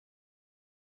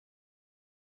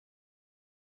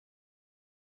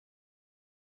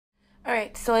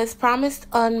Alright, so as promised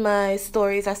on my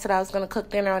stories, I said I was going to cook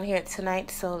dinner on here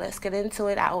tonight, so let's get into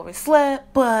it. I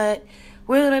overslept, but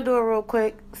we're going to do it real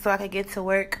quick so I can get to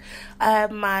work. I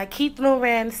have my Keith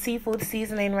Loran seafood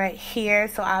seasoning right here,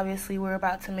 so obviously we're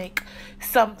about to make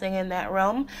something in that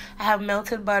realm. I have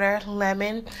melted butter,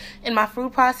 lemon. In my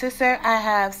food processor, I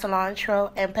have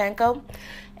cilantro and panko,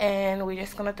 and we're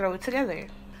just going to throw it together.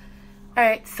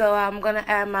 Alright, so I'm going to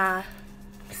add my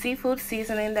seafood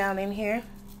seasoning down in here.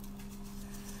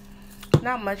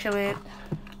 Not much of it.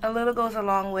 A little goes a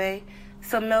long way.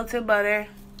 Some melted butter.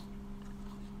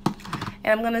 And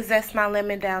I'm going to zest my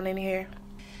lemon down in here.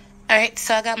 Alright,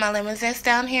 so I got my lemon zest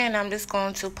down here and I'm just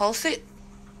going to pulse it.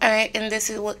 Alright, and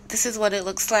this is what it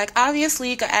looks like.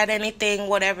 Obviously, you can add anything,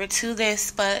 whatever, to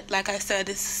this, but like I said,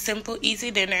 it's a simple,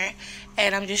 easy dinner,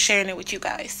 and I'm just sharing it with you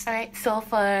guys. Alright, so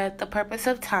for the purpose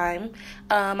of time,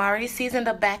 I already seasoned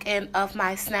the back end of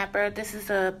my snapper. This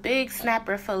is a big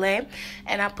snapper fillet,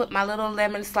 and I put my little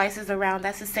lemon slices around.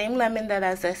 That's the same lemon that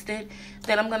I zested.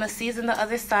 Then I'm going to season the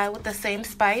other side with the same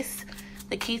spice,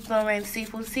 the Keith Loran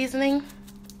seafood seasoning.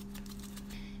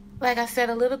 Like I said,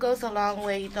 a little goes a long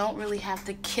way. You don't really have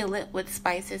to kill it with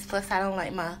spices. Plus, I don't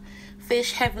like my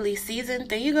fish heavily seasoned.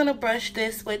 Then you're going to brush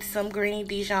this with some green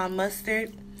Dijon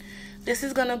mustard. This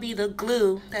is going to be the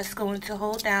glue that's going to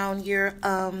hold down your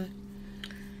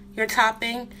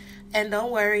topping. And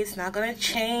don't worry, it's not going to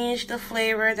change the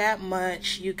flavor that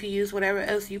much. You can use whatever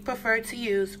else you prefer to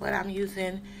use, but I'm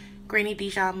using greeny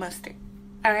Dijon mustard.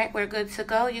 Alright, we're good to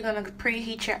go. You're going to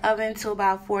preheat your oven to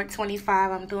about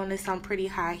 425. I'm doing this on pretty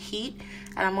high heat.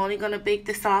 And I'm only going to bake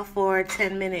this off for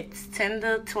 10 minutes. 10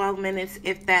 to 12 minutes,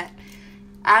 if that.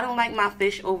 I don't like my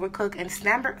fish overcooked, and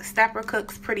snapper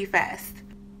cooks pretty fast.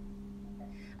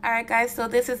 Alright guys, so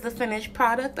this is the finished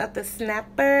product of the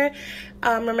snapper.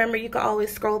 Remember, you can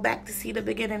always scroll back to see the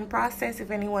beginning process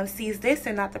if anyone sees this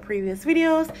and not the previous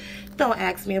videos. Don't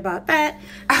ask me about that.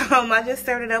 I just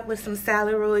served it up with some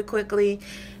salad really quickly.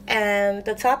 And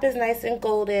the top is nice and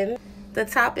golden. The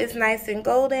top is nice and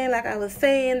golden, like I was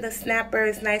saying. The snapper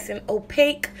is nice and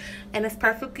opaque, and it's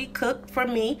perfectly cooked for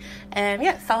me. And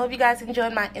yeah, so I hope you guys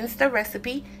enjoyed my Insta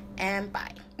recipe, and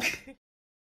bye.